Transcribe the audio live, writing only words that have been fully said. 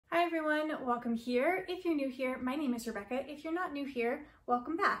everyone, welcome here. If you're new here, my name is Rebecca. If you're not new here,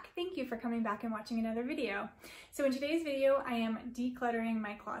 welcome back. Thank you for coming back and watching another video. So in today's video, I am decluttering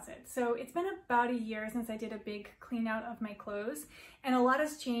my closet. So it's been about a year since I did a big clean out of my clothes, and a lot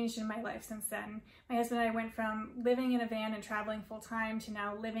has changed in my life since then. My husband and I went from living in a van and traveling full time to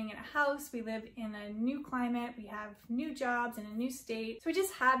now living in a house. We live in a new climate, we have new jobs in a new state. So we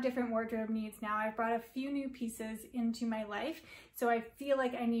just have different wardrobe needs now. I've brought a few new pieces into my life. So I feel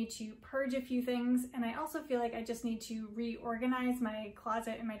like I need to purge a few things, and I also feel like I just need to reorganize my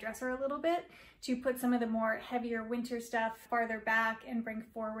closet and my dresser a little bit to put some of the more heavier winter stuff farther back and bring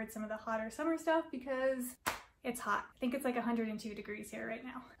forward some of the hotter summer stuff because it's hot. I think it's like 102 degrees here right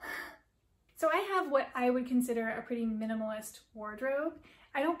now. So I have what I would consider a pretty minimalist wardrobe.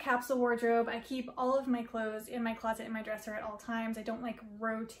 I don't capsule wardrobe. I keep all of my clothes in my closet and my dresser at all times. I don't like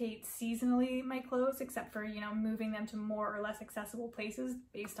rotate seasonally my clothes except for, moving them to more or less accessible places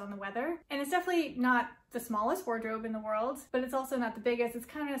based on the weather. And it's definitely not the smallest wardrobe in the world, but it's also not the biggest. It's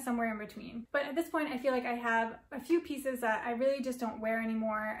kind of somewhere in between. But at this point, I feel like I have a few pieces that I really just don't wear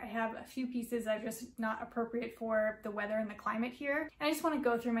anymore. I have a few pieces that are just not appropriate for the weather and the climate here. And I just want to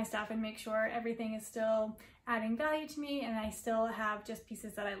go through my stuff and make sure everything is still adding value to me and I still have just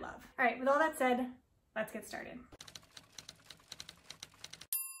pieces that I love. All right, with all that said, let's get started.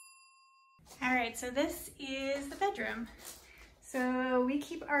 All right, so this is the bedroom. So we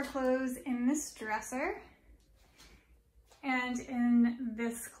keep our clothes in this dresser and in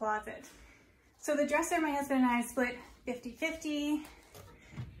this closet. So the dresser, my husband and I split 50-50.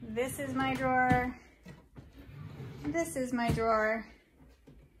 This is my drawer, this is my drawer,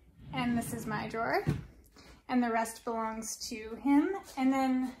 and this is my drawer. And the rest belongs to him. And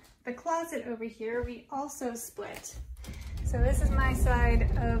then the closet over here, we also split. So this is my side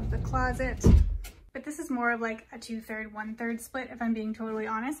of the closet, but this is more of like a 2/3, 1/3 split if I'm being totally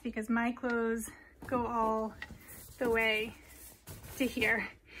honest, because my clothes go all the way to here.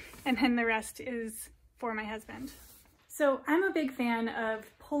 And then the rest is for my husband. So I'm a big fan of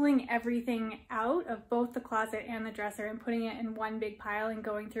pulling everything out of both the closet and the dresser and putting it in one big pile and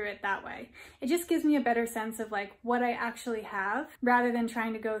going through it that way. It just gives me a better sense of like what I actually have rather than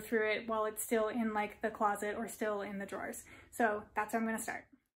trying to go through it while it's still in like the closet or still in the drawers. So that's where I'm gonna start.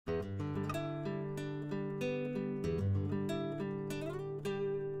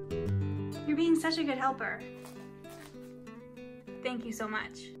 You're being such a good helper. Thank you so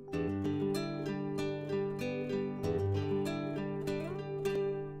much.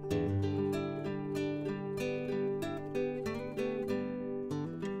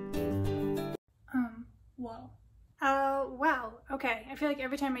 Wow. Okay. I feel like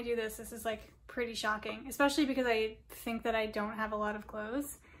every time I do this, this is like pretty shocking, especially because I think that I don't have a lot of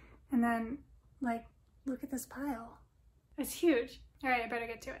clothes. And then like, look at this pile. It's huge. All right, I better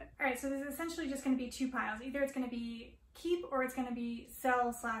get to it. All right, so there's essentially just going to be two piles. Either it's going to be keep or it's going to be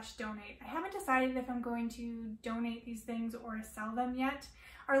sell/donate. I haven't decided if I'm going to donate these things or sell them yet.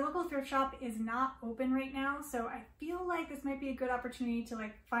 Our local thrift shop is not open right now, so I feel like this might be a good opportunity to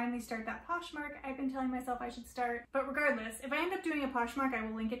like finally start that Poshmark I've been telling myself I should start. But regardless, if I end up doing a Poshmark, I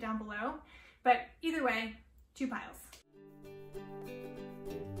will link it down below. But either way, two piles.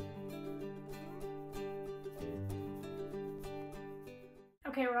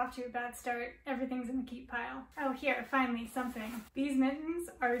 Okay, we're off to a bad start. Everything's in the keep pile. Oh, here, finally, something. These mittens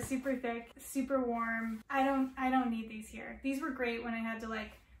are super thick, super warm. I don't need these here. These were great when I had to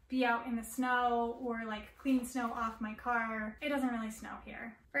like be out in the snow or like clean snow off my car. It doesn't really snow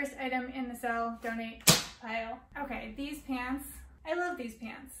here. First item in the sell, donate pile. Okay, these pants. I love these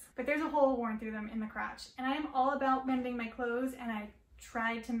pants, but there's a hole worn through them in the crotch. And I am all about mending my clothes, and I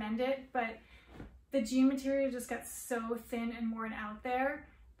tried to mend it, but the jean material just got so thin and worn out there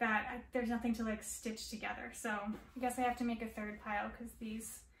that there's nothing to like stitch together. So I guess I have to make a third pile because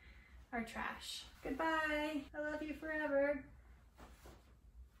these are trash. Goodbye, I love you forever.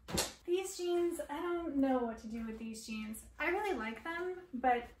 These jeans, I don't know what to do with these jeans. I really like them,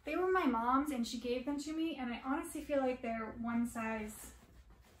 but they were my mom's and she gave them to me, and I honestly feel like they're one size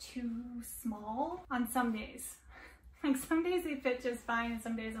too small on some days. Like some days they fit just fine and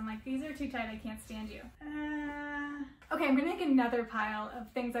some days I'm like, these are too tight, I can't stand you. Okay, I'm gonna make another pile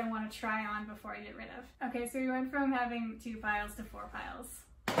of things I wanna try on before I get rid of. Okay, so we went from having 2 piles to 4 piles.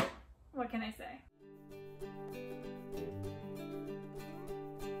 What can I say?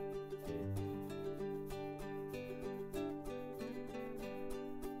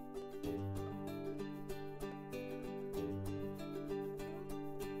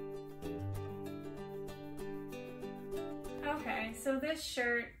 Okay, so this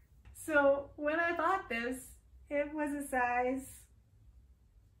shirt, so when I bought this, it was a size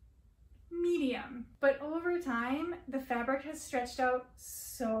medium, but over time, the fabric has stretched out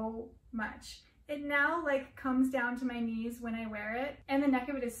so much. It now like comes down to my knees when I wear it, and the neck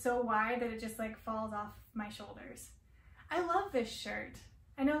of it is so wide that it just like falls off my shoulders. I love this shirt.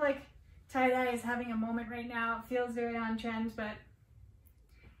 I know like tie-dye is having a moment right now. It feels very on trend, but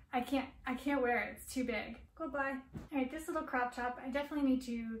I can't wear it. It's too big. Goodbye. All right, this little crop top, I definitely need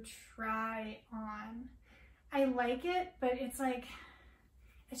to try on. I like it, but it's like,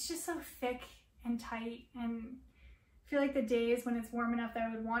 it's just so thick and tight, and I feel like the days when it's warm enough that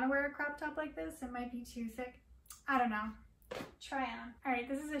I would want to wear a crop top like this, it might be too thick. I don't know. Try on. All right,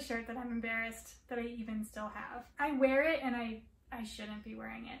 this is a shirt that I'm embarrassed that I even still have. I wear it and I shouldn't be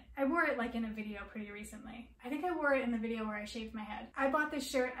wearing it. I wore it like in a video pretty recently. I think I wore it in the video where I shaved my head. I bought this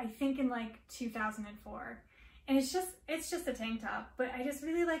shirt, I think in like 2004. And it's just a tank top, but I just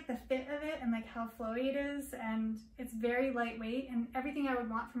really like the fit of it and like how flowy it is, and it's very lightweight and everything I would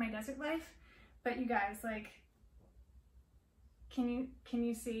want for my desert life. But you guys, like, can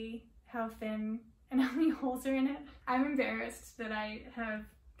you see how thin and how many holes are in it? I'm embarrassed that I have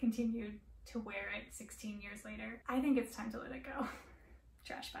continued to wear it 16 years later. I think it's time to let it go.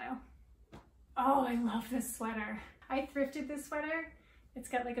 Trash pile. Oh, I love this sweater. I thrifted this sweater. It's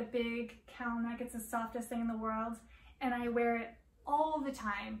got like a big cowl neck. It's the softest thing in the world, and I wear it all the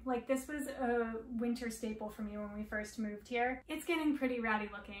time. Like, this was a winter staple for me when we first moved here. It's getting pretty ratty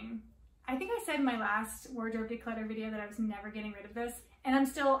looking. I think I said in my last wardrobe declutter video that I was never getting rid of this, and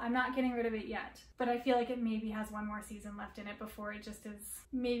I'm not getting rid of it yet, but I feel like it maybe has one more season left in it before it just is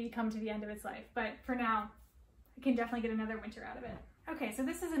maybe come to the end of its life. But for now, I can definitely get another winter out of it. Okay, so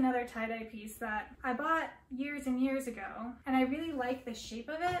this is another tie-dye piece that I bought years and years ago, and I really like the shape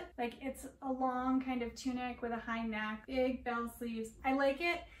of it. Like, it's a long kind of tunic with a high neck, big bell sleeves. I like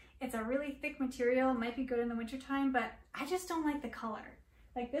it. It's a really thick material, might be good in the wintertime, but I just don't like the color.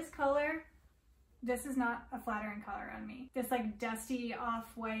 Like, this color, this is not a flattering color on me. This like dusty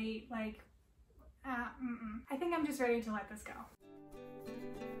off-white, like, I think I'm just ready to let this go.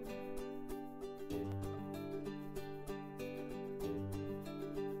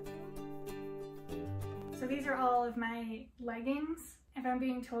 So these are all of my leggings. If I'm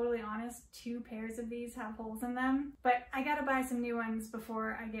being totally honest, 2 pairs of these have holes in them, but I gotta buy some new ones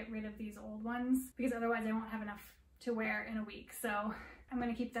before I get rid of these old ones, because otherwise I won't have enough to wear in a week. So I'm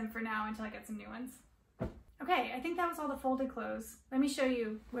gonna keep them for now until I get some new ones. Okay, I think that was all the folded clothes. Let me show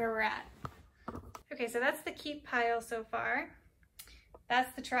you where we're at. Okay, so that's the keep pile so far.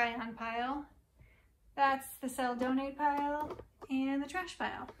 That's the try on pile. That's the sell donate pile, and the trash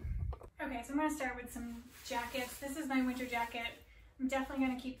pile. Okay, so I'm gonna start with some jackets. This is my winter jacket. I'm definitely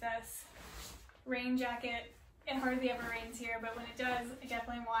gonna keep this. Rain jacket. It hardly ever rains here, but when it does, I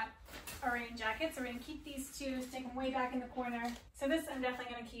definitely want a rain jacket. So we're gonna keep these 2, stick them way back in the corner. So this I'm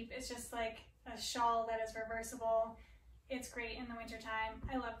definitely gonna keep. It's just like a shawl that is reversible. It's great in the winter time.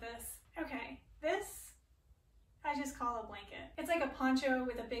 I love this. Okay, this I just call a blanket. It's like a poncho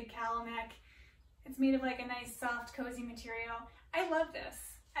with a big cowl neck. It's made of like a nice soft cozy material. I love this.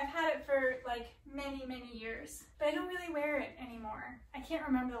 I've had it for like many years, but I don't really wear it anymore. I can't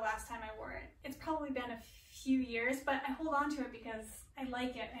remember the last time I wore it. It's probably been a few years, but I hold on to it because I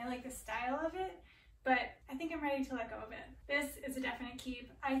like it. I like the style of it, but I think I'm ready to let go of it. This is a definite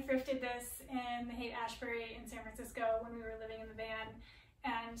keep. I thrifted this in the Haight-Ashbury in San Francisco when we were living in the van,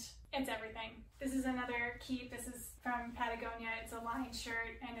 and it's everything. This is another keep. This is from Patagonia. It's a lined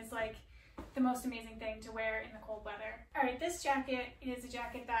shirt and it's like the most amazing thing to wear in the cold weather. All right, this jacket is a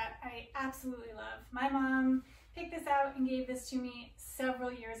jacket that I absolutely love. My mom picked this out and gave this to me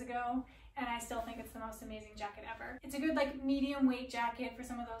several years ago, and I still think it's the most amazing jacket ever. It's a good like medium weight jacket for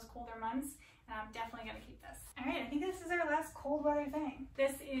some of those colder months, and I'm definitely gonna keep this. All right, I think this is our last cold weather thing.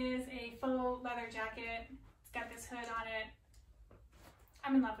 This is a faux leather jacket. It's got this hood on it.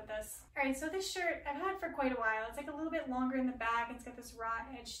 I'm in love with this. All right, so this shirt I've had for quite a while. It's like a little bit longer in the back. It's got this raw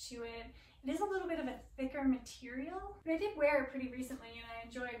edge to it. It is a little bit of a thicker material, but I did wear it pretty recently and I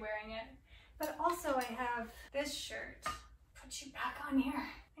enjoyed wearing it. But also I have this shirt. Put you back on here.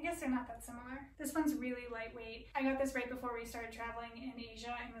 I guess they're not that similar. This one's really lightweight. I got this right before we started traveling in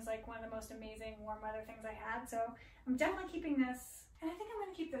Asia and it was like one of the most amazing warm weather things I had. So I'm definitely keeping this, and I think I'm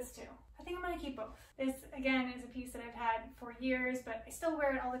gonna keep this too. I think I'm gonna keep both. This again is a piece that I've had for years, but I still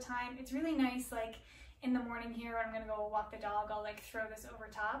wear it all the time. It's really nice, like in the morning here when I'm gonna go walk the dog, I'll like throw this over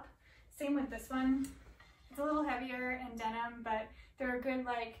top. Same with this one. It's a little heavier and denim, but they're a good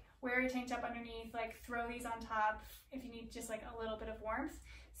like wear a tank top underneath, like throw these on top if you need just like a little bit of warmth.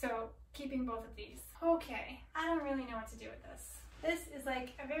 So keeping both of these. Okay, I don't really know what to do with this. This is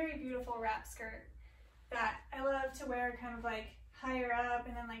like a very beautiful wrap skirt that I love to wear kind of like higher up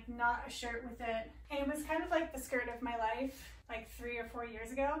and then like not a shirt with it. And it was kind of like the skirt of my life like 3 or 4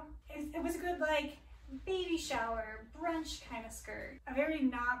 years ago. It was a good like baby shower, brunch kind of skirt. A very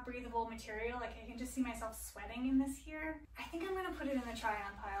not breathable material. Like I can just see myself sweating in this here. I think I'm gonna put it in the try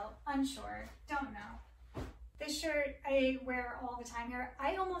on pile. Unsure, don't know. This shirt I wear all the time here.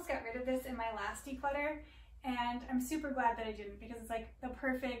 I almost got rid of this in my last declutter, and I'm super glad that I didn't, because it's like the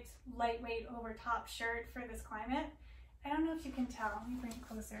perfect lightweight over top shirt for this climate. I don't know if you can tell, let me bring it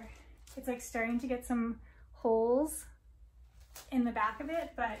closer. It's like starting to get some holes in the back of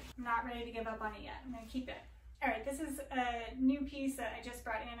it, but I'm not ready to give up on it yet. I'm gonna keep it. All right, this is a new piece that I just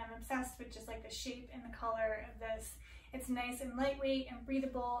brought in. I'm obsessed with just like the shape and the color of this. It's nice and lightweight and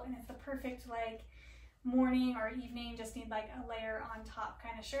breathable, and it's the perfect like morning or evening, just need like a layer on top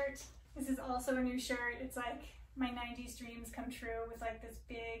kind of shirt. This is also a new shirt. It's like my 90s dreams come true with like this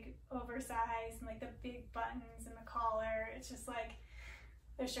big oversized and like the big buttons and the collar. It's just like,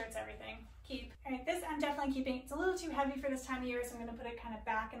 this shirt's everything. Keep. All right, this I'm definitely keeping. It's a little too heavy for this time of year, so I'm gonna put it kind of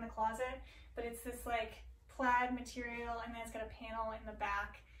back in the closet, but it's this like plaid material, and then it's got a panel in the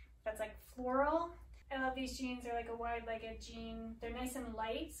back that's like floral. I love these jeans. They're like a wide-legged jean. They're nice and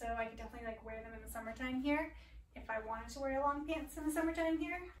light, so I could definitely like wear them in the summertime here if I wanted to wear long pants in the summertime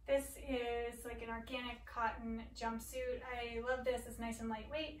here. This is like an organic cotton jumpsuit. I love this. It's nice and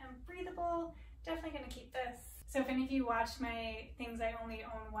lightweight and breathable. Definitely gonna keep this. So if any of you watched my things I only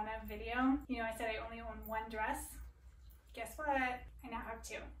own one of video, you know I said I only own one dress. Guess what? I now have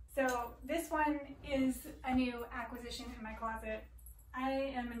 2. So this one is a new acquisition in my closet.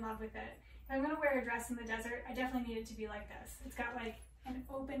 I am in love with it. If I'm gonna wear a dress in the desert, I definitely need it to be like this. It's got like an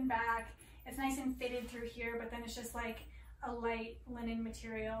open back. It's nice and fitted through here, but then it's just like a light linen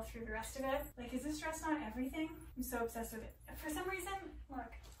material through the rest of it. Like, is this dress not everything? I'm so obsessed with it. For some reason,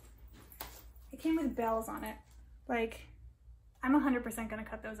 look, it came with bells on it. Like, I'm 100% gonna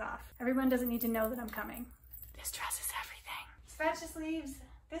cut those off. Everyone doesn't need to know that I'm coming. This dress is everything. Scratch the sleeves,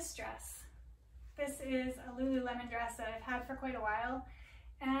 this dress. This is a Lululemon dress that I've had for quite a while,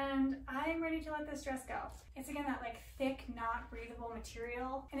 and I'm ready to let this dress go. It's again that like thick, not breathable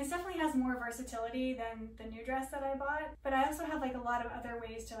material, and it definitely has more versatility than the new dress that I bought, but I also have like a lot of other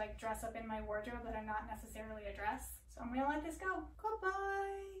ways to like dress up in my wardrobe that are not necessarily a dress. So I'm gonna let this go.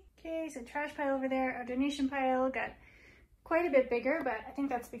 Goodbye. Okay, so trash pile over there. Our donation pile got quite a bit bigger, but I think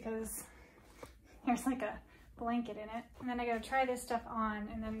that's because there's like a blanket in it. And then I gotta try this stuff on,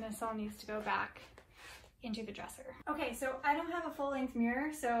 and then this all needs to go back into the dresser. Okay, so I don't have a full-length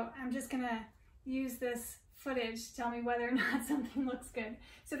mirror, so I'm just gonna use this footage to tell me whether or not something looks good.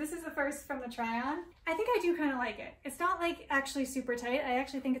 So this is the first from the try-on. I think I do kind of like it. It's not like actually super tight. I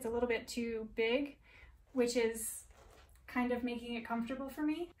actually think it's a little bit too big, which is kind of making it comfortable for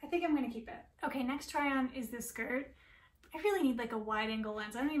me. I think I'm gonna keep it. Okay, next try-on is this skirt. I really need like a wide-angle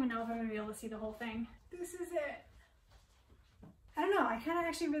lens. I don't even know if I'm gonna be able to see the whole thing. This is it. I don't know, I kind of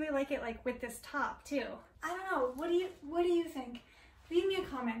actually really like it like with this top too. I don't know, what do you think? Leave me a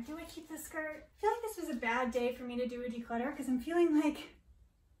comment. Do I keep this skirt? I feel like this was a bad day for me to do a declutter because I'm feeling like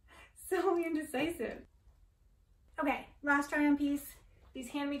so indecisive. Okay, last try-on piece. These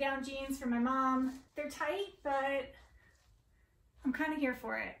hand-me-down jeans from my mom. They're tight, but I'm kind of here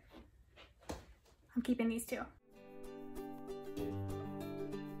for it. I'm keeping these 2.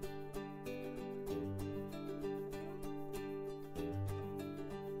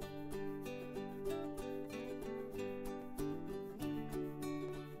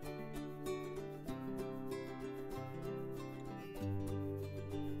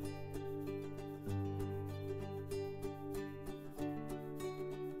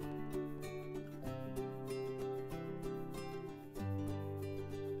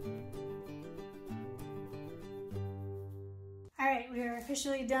 All right, we are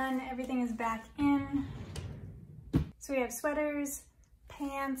officially done. Everything is back in. So we have sweaters,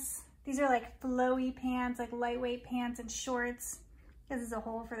 pants. These are like flowy pants, like lightweight pants and shorts. This is a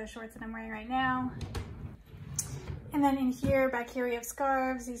hole for the shorts that I'm wearing right now. And then in here, back here we have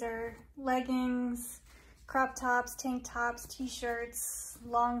scarves. These are leggings, crop tops, tank tops, t-shirts,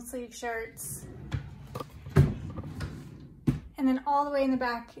 long sleeve shirts. And then all the way in the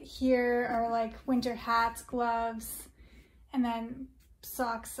back here are like winter hats, gloves, and then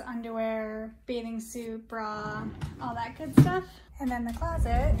socks, underwear, bathing suit, bra, all that good stuff. And then the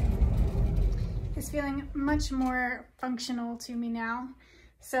closet is feeling much more functional to me now.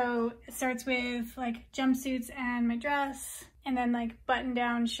 So it starts with like jumpsuits and my dress, and then like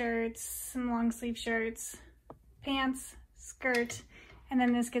button-down shirts, some long sleeve shirts, pants, skirt, and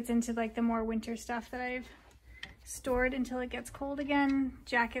then this gets into like the more winter stuff that I've stored until it gets cold again.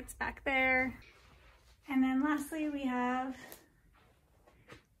 Jackets back there. And then lastly, we have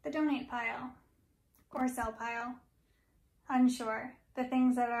the donate pile or sell pile. Unsure. The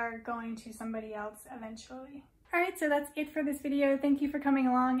things that are going to somebody else eventually. Alright, so that's it for this video. Thank you for coming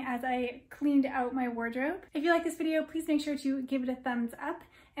along as I cleaned out my wardrobe. If you like this video, please make sure to give it a thumbs up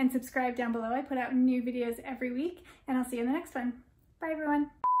and subscribe down below. I put out new videos every week, and I'll see you in the next one. Bye everyone.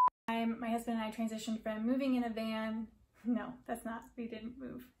 My husband and I transitioned from moving in a van. No, that's not, we didn't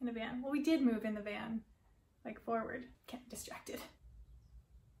move in a van. Well, we did move in the van, like forward. Get distracted.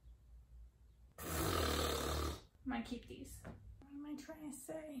 I'm gonna keep these. What am I trying to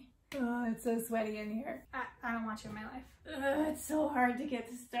say? Oh, it's so sweaty in here. I don't want you in my life. Ugh, it's so hard to get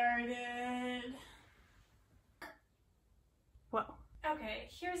started. Whoa. Okay,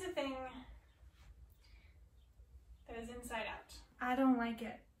 here's the thing that is inside out. I don't like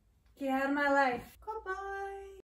it. Get out of my life. Goodbye.